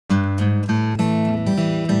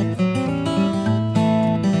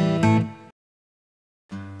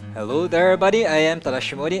Hello there everybody, I am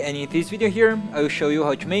Tadashi Mori, and in this video here I will show you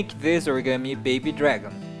how to make this origami baby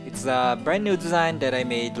dragon. It's a brand new design that I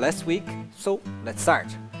made last week, so let's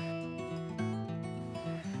start.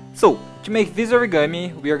 So, to make this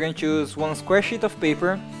origami we are going to use one square sheet of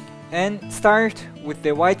paper and start with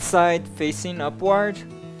the white side facing upward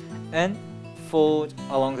and fold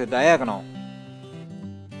along the diagonal.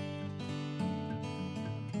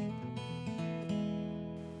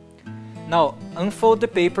 Now unfold the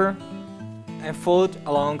paper and fold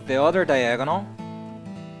along the other diagonal.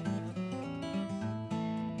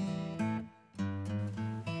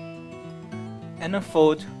 And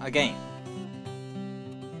unfold again.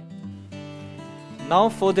 Now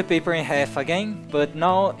fold the paper in half again, but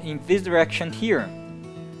now in this direction here.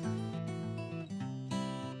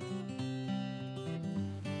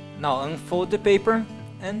 Now unfold the paper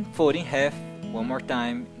and fold in half one more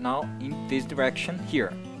time, now in this direction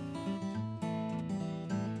here.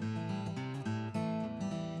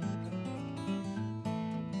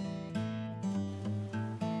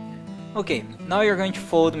 Okay, now you're going to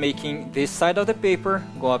fold, making this side of the paper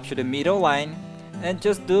go up to the middle line and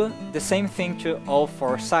just do the same thing to all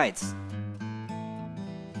four sides.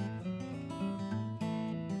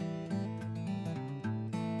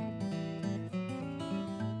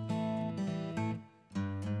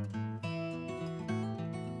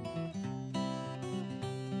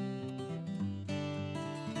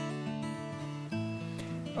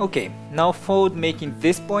 Okay, now fold, making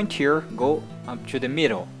this point here go up to the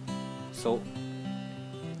middle. So,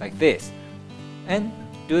 like this, and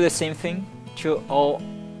do the same thing to all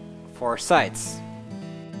four sides.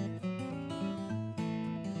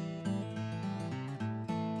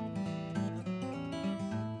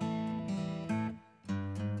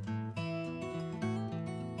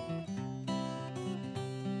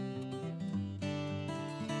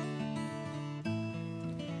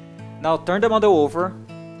 Now turn the model over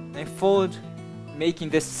and fold, making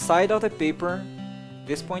this side of the paper,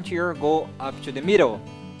 this point here, go up to the middle.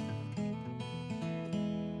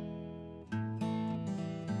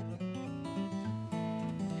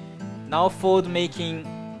 Now fold, making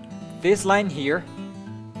this line here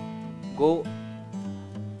go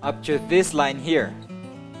up to this line here.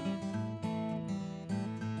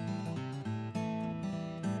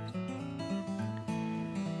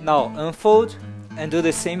 Now unfold and do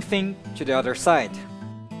the same thing to the other side.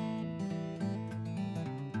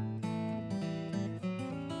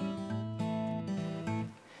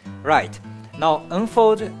 Right, now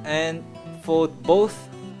unfold and fold both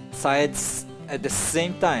sides at the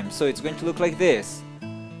same time, so it's going to look like this.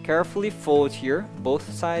 Carefully fold here, both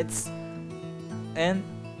sides, and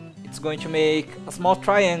it's going to make a small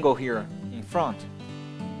triangle here in front.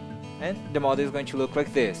 And the model is going to look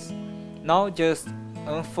like this. Now just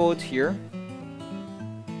unfold here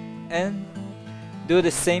and do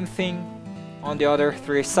the same thing on the other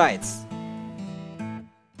three sides.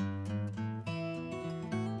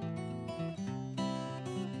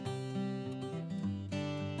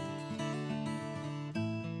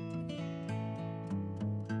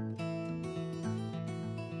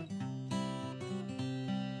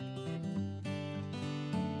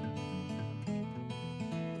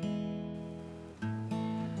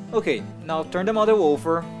 Okay, now turn the model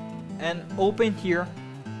over and open here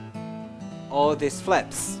all these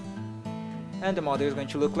flaps, and the model is going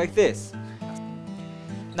to look like this.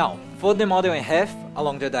 Now fold the model in half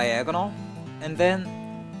along the diagonal and then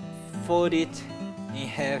fold it in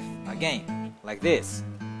half again, like this.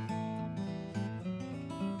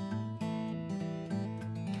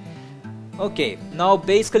 Okay, now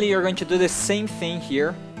basically you're going to do the same thing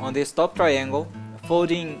here on this top triangle,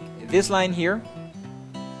 folding this line here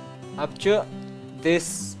up to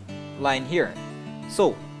this line here.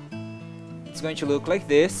 So it's going to look like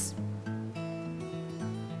this,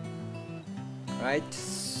 right?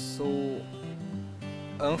 So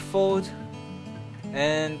unfold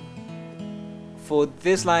and fold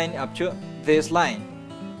this line up to this line.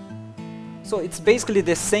 So it's basically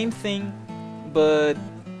the same thing, but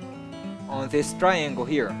on this triangle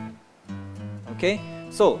here. Okay,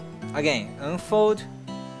 so again, unfold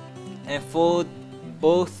and fold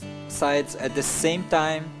both sides at the same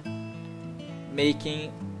time, making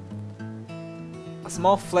a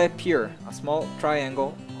small flap here, a small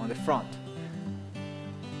triangle on the front.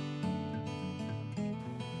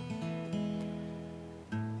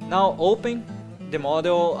 Now open the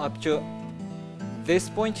model up to this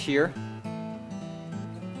point here.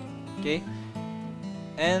 Okay,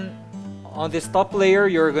 and on this top layer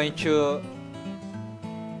you're going to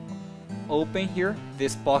open here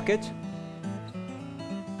this pocket.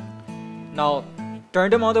 Now turn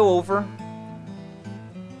the model over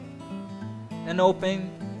and open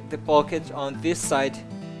the pocket on this side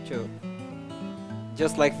too,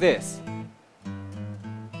 just like this.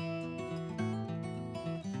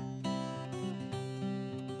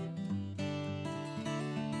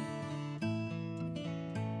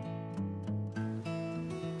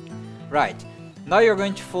 Right, now you're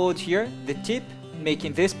going to fold here the tip,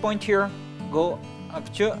 making this point here go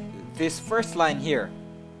up to this first line here.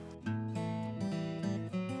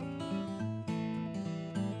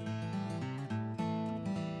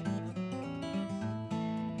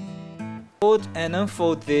 Fold and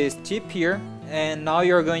unfold this tip here, and now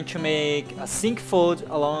you're going to make a sink fold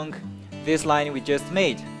along this line we just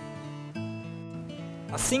made.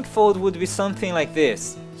 A sink fold would be something like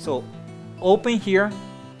this. So open here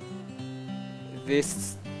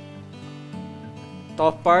this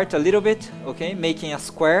top part a little bit, okay, making a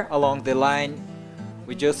square along the line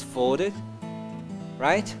we just folded,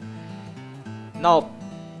 right? Now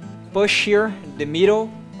push here the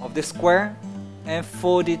middle of the square and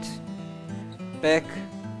fold it back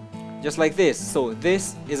just like this. So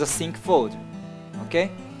this is a sink fold, okay,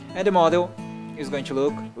 and the model is going to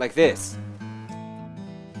look like this.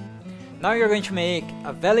 Now you're going to make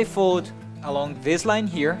a valley fold along this line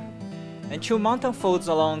here and two mountain folds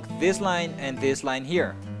along this line and this line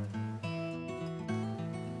here.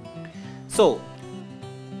 So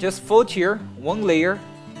just fold here one layer,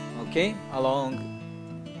 okay, along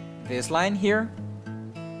this line here.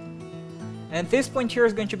 And this point here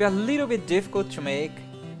is going to be a little bit difficult to make,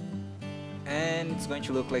 and it's going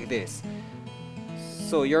to look like this.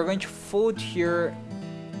 So you're going to fold here,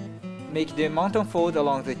 make the mountain fold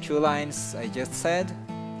along the two lines I just said,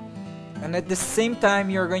 and at the same time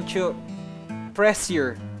you're going to press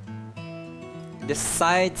here the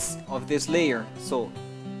sides of this layer. So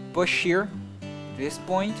push here this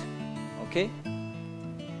point, okay,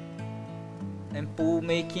 and pull,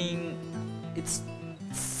 making it's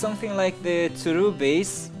something like the tsuru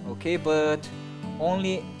base, okay, but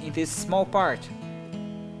only in this small part.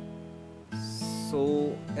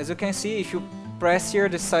 So as you can see, if you press here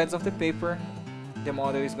the sides of the paper, the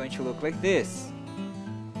model is going to look like this,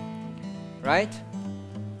 right?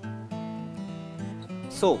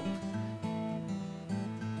 So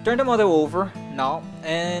turn the model over now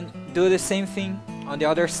and do the same thing on the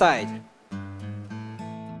other side.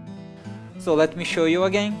 So let me show you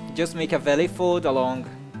again. Just make a valley fold along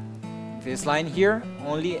this line here,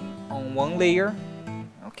 only on one layer,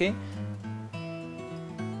 okay.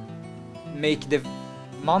 Make the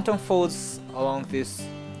mountain folds along these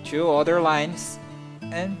two other lines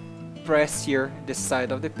and press here the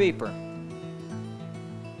side of the paper,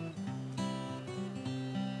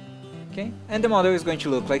 okay, and the model is going to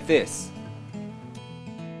look like this.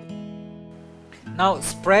 Now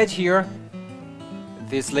spread here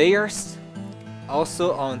these layers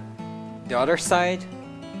also on the other side,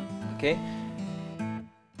 okay,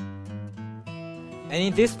 and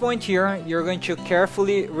in this point here you're going to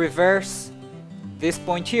carefully reverse this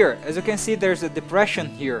point here. As you can see, there's a depression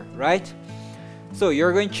here, right? So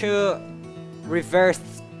you're going to reverse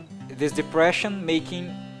this depression,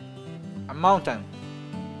 making a mountain.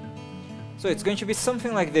 So it's going to be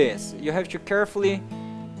something like this. You have to carefully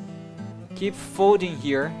keep folding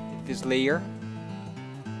here this layer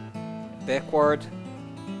backward,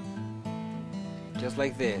 just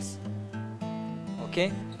like this,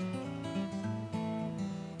 okay,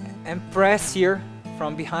 and press here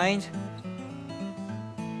from behind,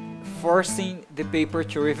 forcing the paper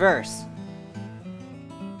to reverse,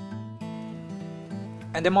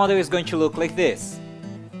 and the model is going to look like this.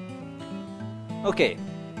 Okay,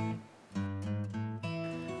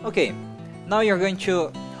 now you're going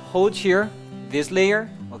to hold here this layer,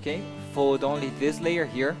 okay, fold only this layer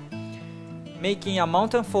here, making a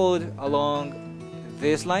mountain fold along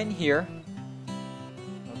this line here,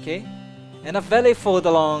 okay, and a valley fold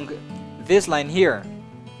along this line here.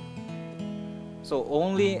 So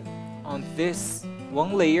only on this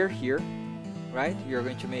one layer here, right, you're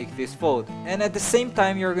going to make this fold, and at the same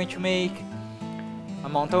time you're going to make a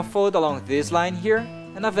mountain fold along this line here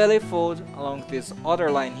and a valley fold along this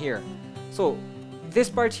other line here. So this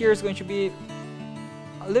part here is going to be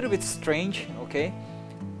a little bit strange, okay,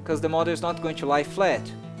 because the model is not going to lie flat.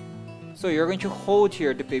 So you're going to hold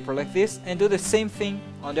here the paper like this and do the same thing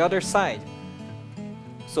on the other side.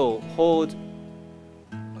 So hold,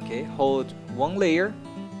 okay, hold one layer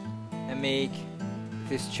and make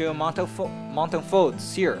these two mountain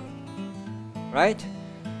folds here, right?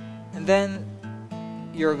 And then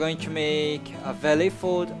you're going to make a valley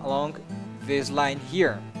fold along this line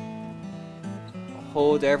here.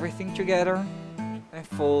 Hold everything together and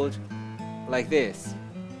fold like this.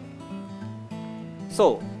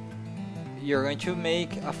 So you're going to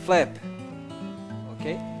make a flap,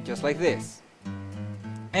 okay, just like this,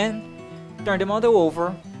 and turn the model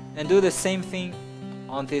over and do the same thing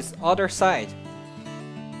on this other side.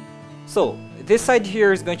 So this side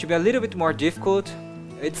here is going to be a little bit more difficult.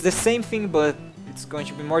 It's the same thing, but it's going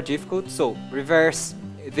to be more difficult. So reverse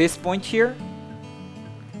this point here,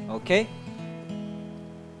 okay,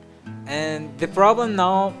 and the problem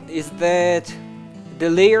now is that the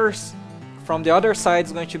layers from the other side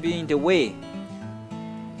is going to be in the way.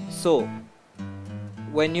 So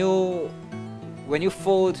when you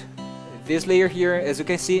fold this layer here, as you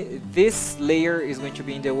can see, this layer is going to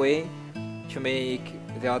be in the way to make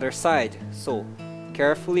the other side. So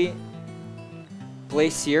carefully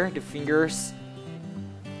place here the fingers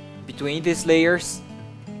between these layers,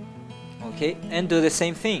 okay, and do the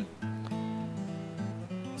same thing.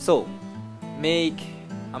 So make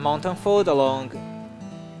a mountain fold along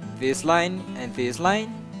this line and this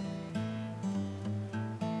line,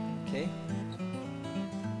 okay,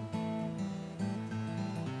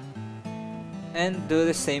 and do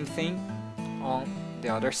the same thing on the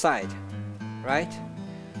other side, right?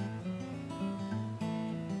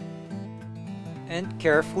 And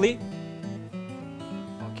carefully,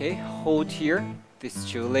 okay, hold here these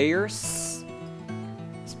two layers,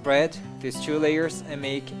 spread these two layers and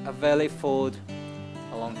make a valley fold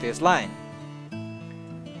along this line.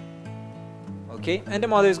 Okay, and the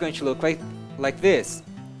model is going to look like this.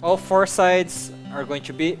 All four sides are going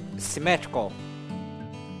to be symmetrical.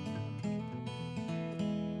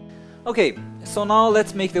 Okay, so now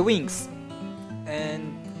let's make the wings.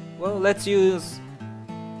 And well, let's use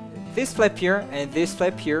this flap here and this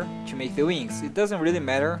flap here to make the wings. It doesn't really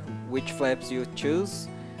matter which flaps you choose.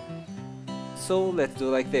 So let's do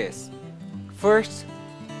like this. First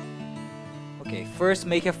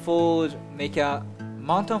make a fold, make a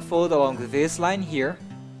mountain fold along this line here,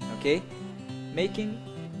 okay, making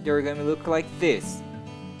the origami look like this,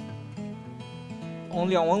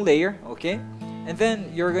 only on one layer, okay, and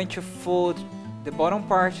then you're going to fold the bottom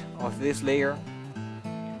part of this layer,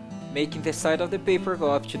 making the side of the paper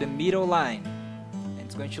go up to the middle line, and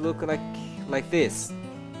it's going to look like this.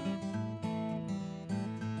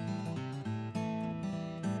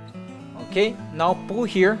 Okay, now pull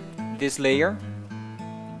here this layer,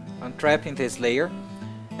 untrapping this layer,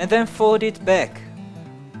 and then fold it back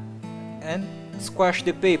and squash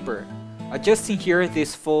the paper, adjusting here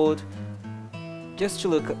this fold just to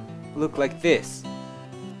look like this.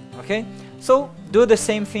 Okay, so do the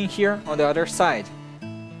same thing here on the other side.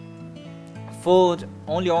 Fold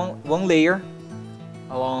only on one layer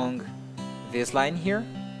along this line here,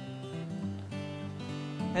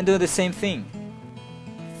 and do the same thing.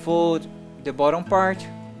 Fold the bottom part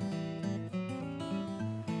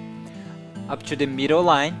up to the middle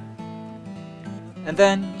line, and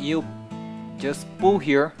then you just pull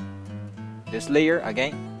here this layer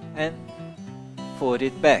again and fold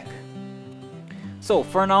it back. So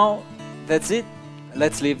for now, that's it.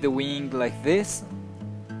 Let's leave the wing like this,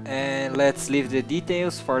 and let's leave the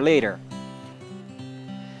details for later.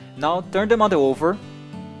 Now turn the model over,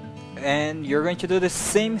 and you're going to do the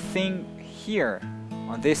same thing here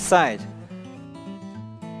on this side.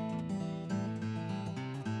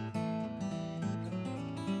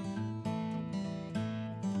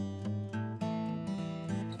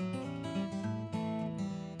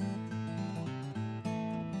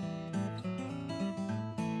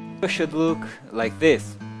 It should look like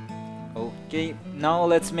this. Okay, now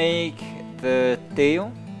let's make the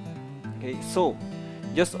tail. Okay, so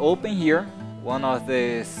just open here one of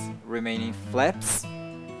these remaining flaps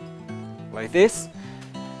like this,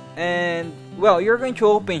 and well, you're going to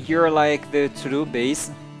open here like the true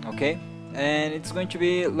base, okay, and it's going to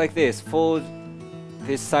be like this. Fold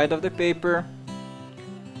this side of the paper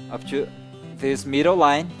up to this middle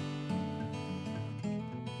line,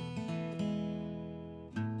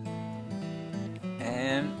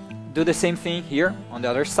 and do the same thing here on the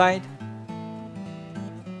other side.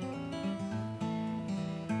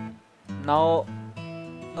 Now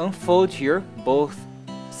unfold here both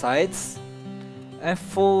sides and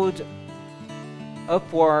fold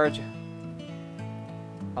upward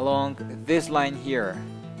along this line here.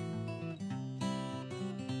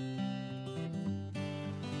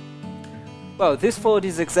 Well, this fold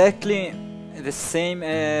is exactly the same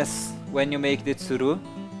as when you make the tsuru,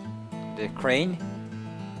 the crane,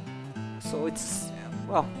 so it's,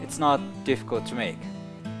 well, it's not difficult to make.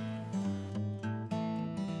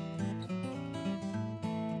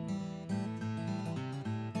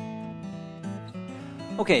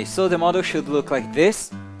 Okay, so the model should look like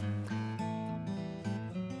this.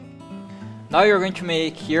 Now you're going to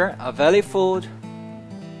make here a valley fold,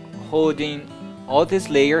 holding all these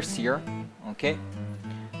layers here. Okay,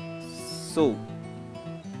 so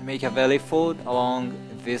make a valley fold along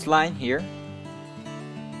this line here,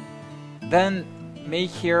 then make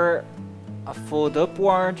here a fold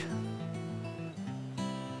upward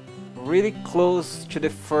really close to the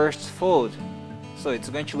first fold, so it's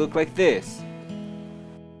going to look like this.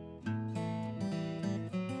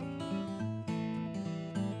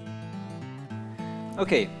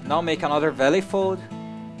 Okay, now make another valley fold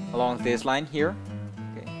along this line here,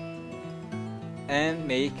 okay, and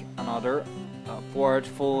make another upward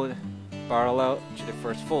fold parallel to the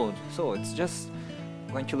first fold, so it's just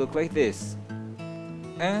going to look like this,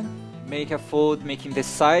 and make a fold making the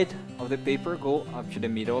side of the paper go up to the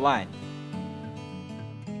middle line.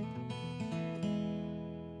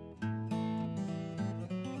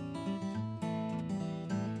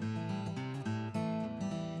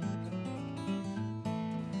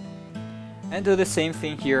 And do the same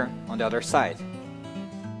thing here on the other side.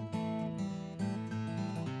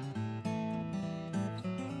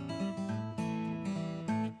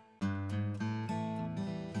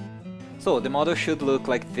 So the model should look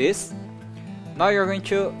like this. Now you're going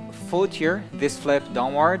to fold here this flap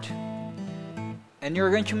downward, and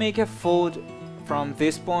you're going to make a fold from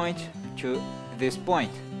this point to this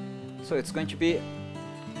point. So it's going to be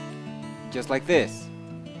just like this.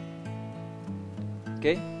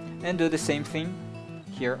 Okay, and do the same thing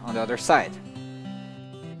here on the other side.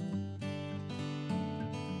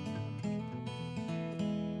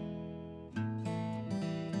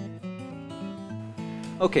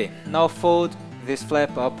 Okay, now fold this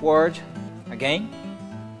flap upward again,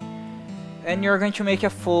 and you're going to make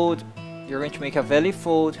a fold, you're going to make a valley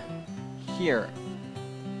fold here.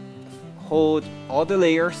 Hold all the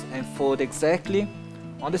layers and fold exactly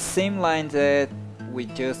on the same line that we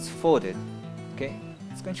just folded. Okay,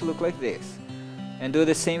 it's going to look like this. And do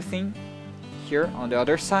the same thing here on the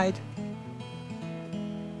other side.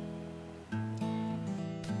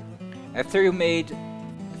 After you made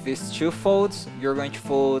these two folds, you're going to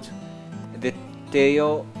fold the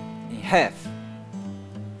tail in half.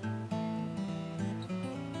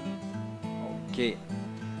 Okay,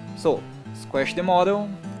 so squash the model,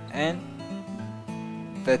 and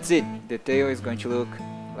that's it. The tail is going to look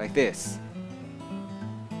like this.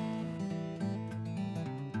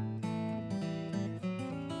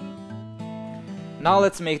 Now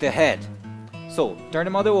let's make the head. So turn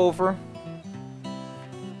the model over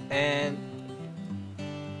and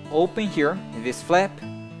open here in this flap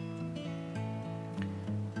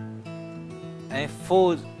and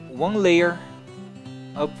fold one layer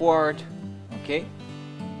upward, okay,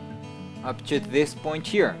 up to this point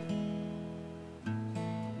here.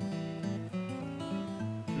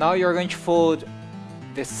 Now you're going to fold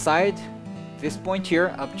this side, this point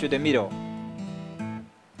here, up to the middle.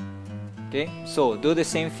 Okay, so do the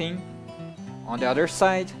same thing on the other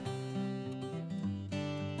side.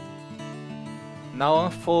 Now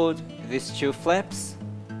unfold these two flaps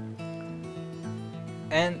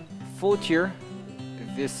and fold here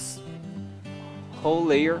this whole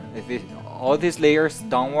layer, all these layers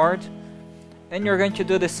downward, and you're going to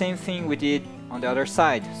do the same thing we did on the other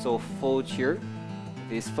side. So fold here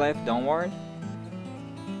this flap downward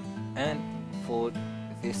and fold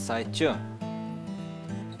this side too.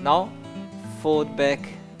 Now fold back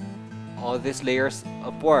all these layers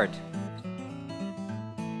upward.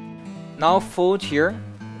 Now fold here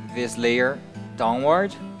this layer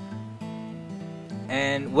downward,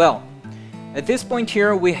 and well, at this point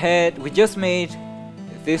here we just made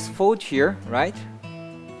this fold here, right?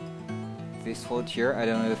 This fold here, I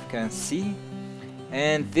don't know if you can see,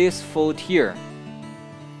 and this fold here.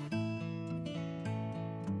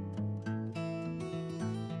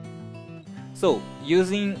 So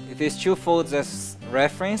using these two folds as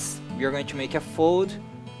reference, we are going to make a fold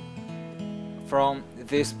from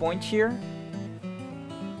this point here,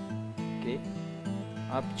 okay,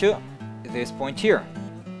 up to this point here,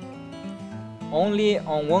 only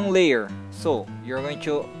on one layer. So you're going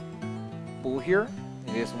to pull here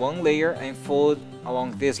this one layer and fold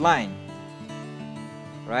along this line,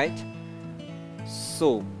 right?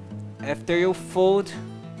 So after you fold,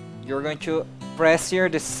 you're going to press here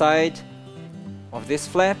the side of this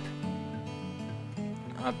flap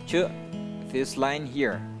up to this line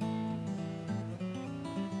here,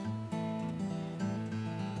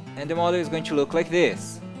 and the model is going to look like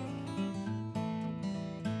this.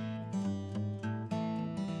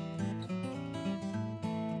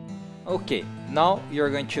 Okay, now you're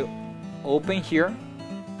going to open here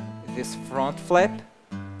this front flap,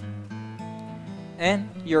 and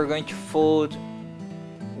you're going to fold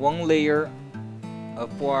one layer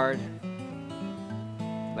upward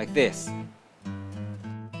like this.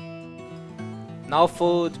 Now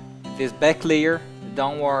fold this back layer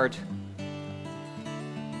downward,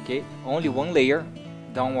 okay, only one layer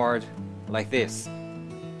downward like this.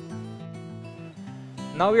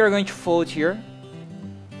 Now we are going to fold here,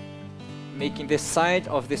 making the side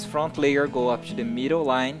of this front layer go up to the middle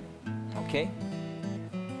line, okay,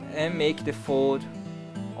 and make the fold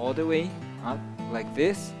all the way up like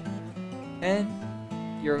this, and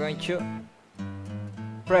you're going to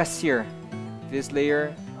press here this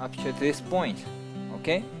layer up to this point,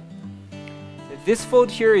 okay. This fold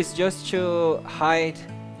here is just to hide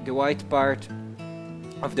the white part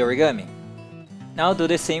of the origami. Now do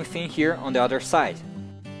the same thing here on the other side.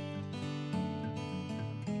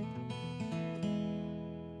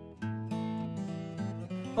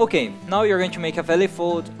 Okay, now you're going to make a valley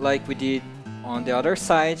fold like we did on the other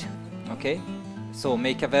side, okay? So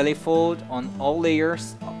make a valley fold on all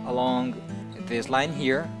layers along this line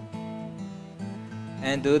here,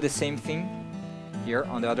 and do the same thing here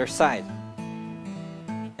on the other side.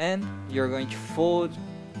 And you're going to fold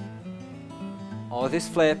all this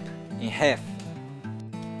flap in half,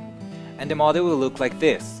 and the model will look like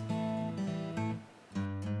this.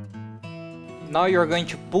 Now you're going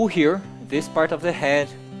to pull here this part of the head,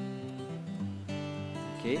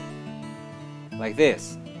 okay, like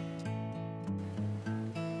this.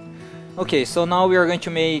 Okay, so now we are going to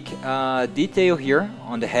make a detail here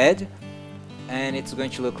on the head, and it's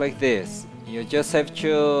going to look like this. You just have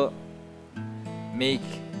to make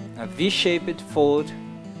a V-shaped fold,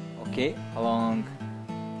 okay, along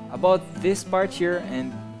about this part here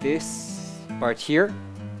and this part here.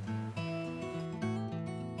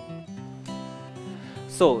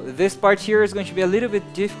 So this part here is going to be a little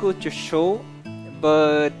bit difficult to show,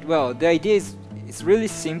 but well, the idea is it's really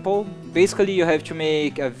simple. Basically you have to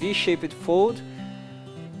make a V-shaped fold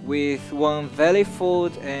with one valley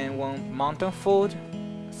fold and one mountain fold,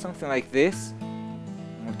 something like this,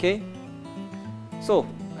 okay. So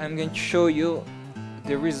I'm going to show you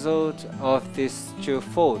the result of these two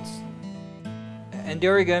folds, and the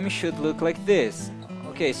origami should look like this.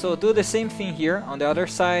 Okay, so do the same thing here on the other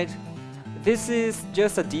side. This is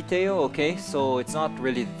just a detail, okay, so it's not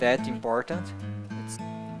really that important,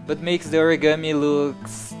 but makes the origami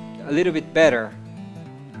looks a little bit better,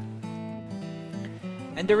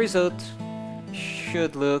 and the result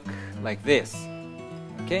should look like this,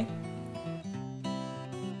 okay.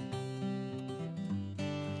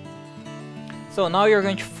 So now you're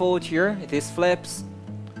going to fold here these flaps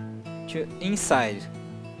to inside,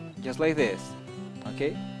 just like this,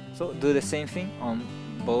 okay. So do the same thing on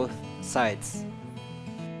both sides,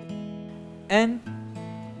 and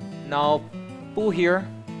now pull here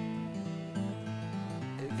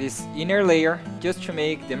this inner layer just to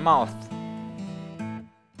make the mouth.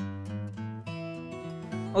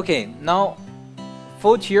 Okay, now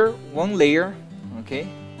fold here one layer, okay,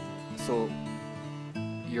 so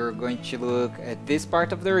you're going to look at this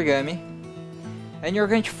part of the origami, and you're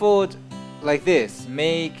going to fold like this.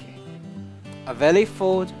 Make a valley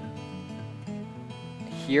fold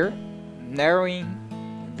here, narrowing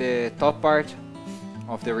the top part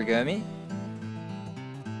of the origami,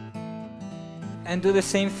 and do the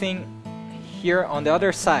same thing here on the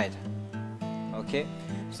other side, okay.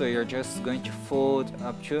 So you're just going to fold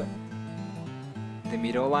up to the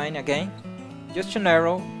middle line again, just to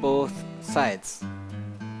narrow both sides,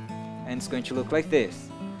 and it's going to look like this.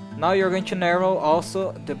 Now you're going to narrow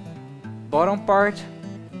also the bottom part,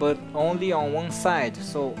 but only on one side.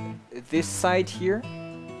 So this side here,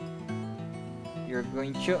 you're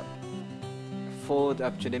going to fold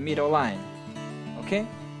up to the middle line, okay.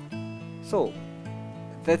 So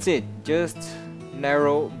that's it, just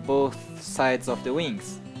narrow both sides of the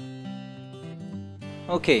wings.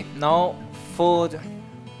 Okay, now fold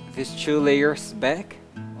these two layers back,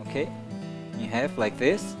 okay, in half like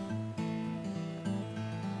this,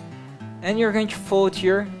 and you're going to fold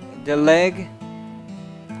here the leg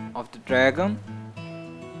of the dragon,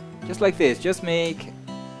 just like this. Just make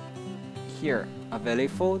here a valley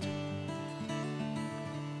fold,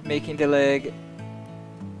 making the leg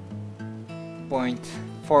point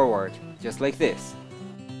forward, just like this.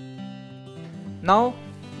 Now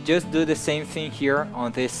just do the same thing here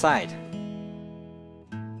on this side.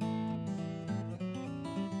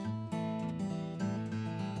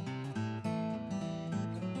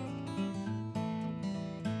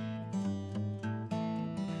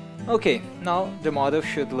 Okay, now the model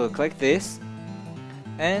should look like this,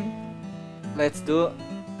 and let's do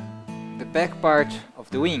the back part of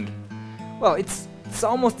the wing. Well, it's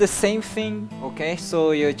almost the same thing, okay,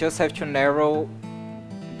 so you just have to narrow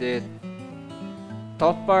the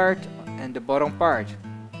top part and the bottom part,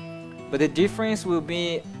 but the difference will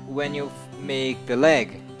be when you make the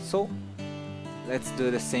leg. So let's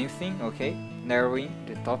do the same thing, okay? Narrowing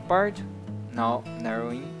the top part, now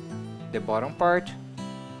narrowing the bottom part,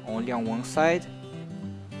 only on one side.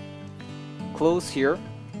 Close here,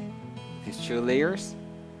 these two layers.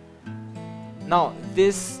 Now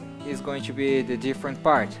this is going to be the different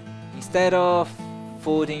part. Instead of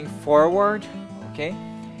folding forward, okay,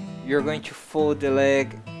 you're going to fold the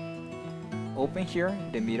leg open here,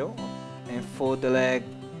 the middle, and fold the leg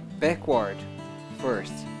backward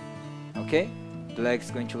first, okay? The leg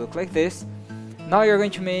is going to look like this. Now you're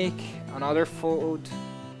going to make another fold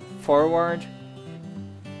forward,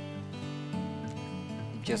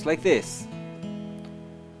 just like this.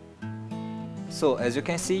 So as you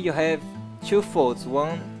can see, you have two folds,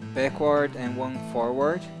 one backward and one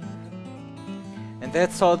forward, and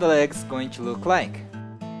that's how the leg's going to look like.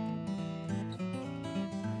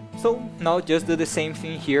 So now just do the same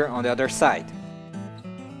thing here on the other side.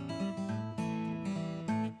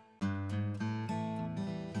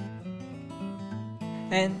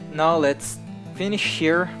 And now let's finish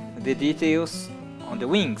here the details on the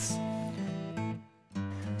wings.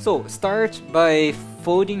 So start by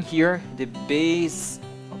folding here the base,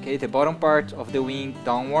 okay, the bottom part of the wing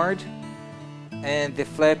downward, and the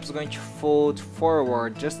flap is going to fold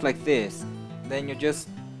forward just like this. Then you just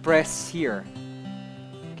press here,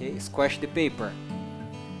 okay, squash the paper,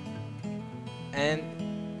 and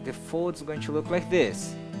the fold is going to look like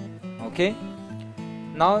this, okay?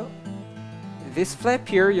 Now this flap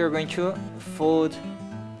here you're going to fold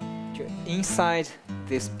to inside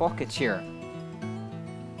this pocket here,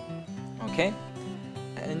 okay?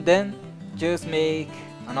 And then just make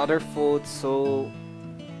another fold so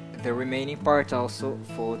the remaining part also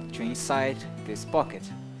fold to inside this pocket.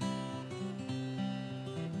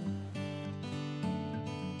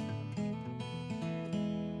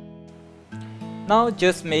 Now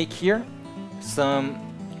just make here some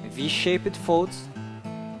V-shaped folds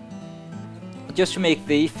just to make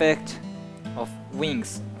the effect of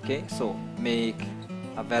wings, okay? So make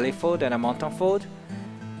a valley fold and a mountain fold,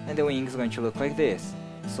 and the wing is going to look like this.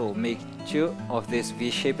 So make two of these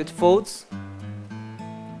V-shaped folds,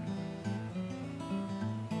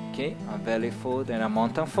 okay, a valley fold and a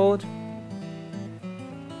mountain fold,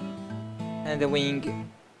 and the wing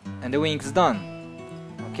is done.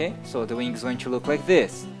 Okay, so the wing is going to look like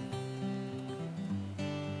this.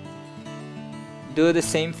 Do the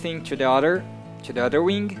same thing to the other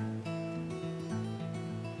wing.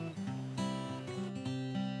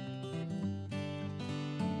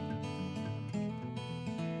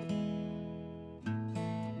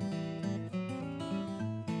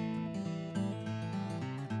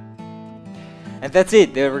 And that's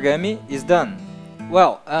it, the origami is done.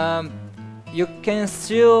 Well, you can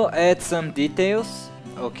still add some details,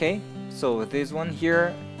 okay? So this one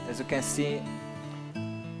here, as you can see,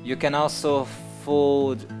 you can also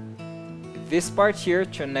fold this part here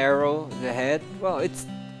to narrow the head. Well, it's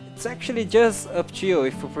actually just up to you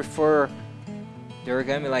if you prefer the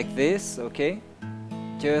origami like this, okay?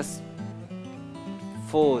 Just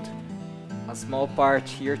fold a small part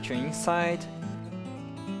here to inside.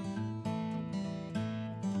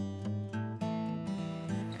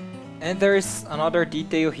 And there is another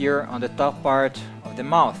detail here on the top part of the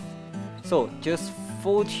mouth. So just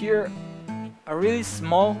fold here a really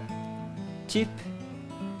small tip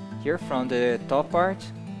here from the top part,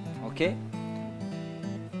 okay?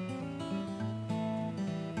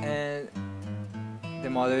 And the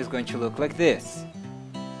model is going to look like this.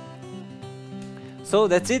 So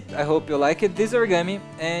that's it, I hope you liked this origami,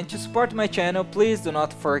 and to support my channel please do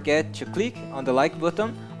not forget to click on the like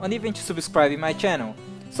button and even to subscribe in my channel.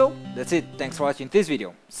 So that's it, thanks for watching this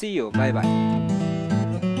video, see you, bye bye.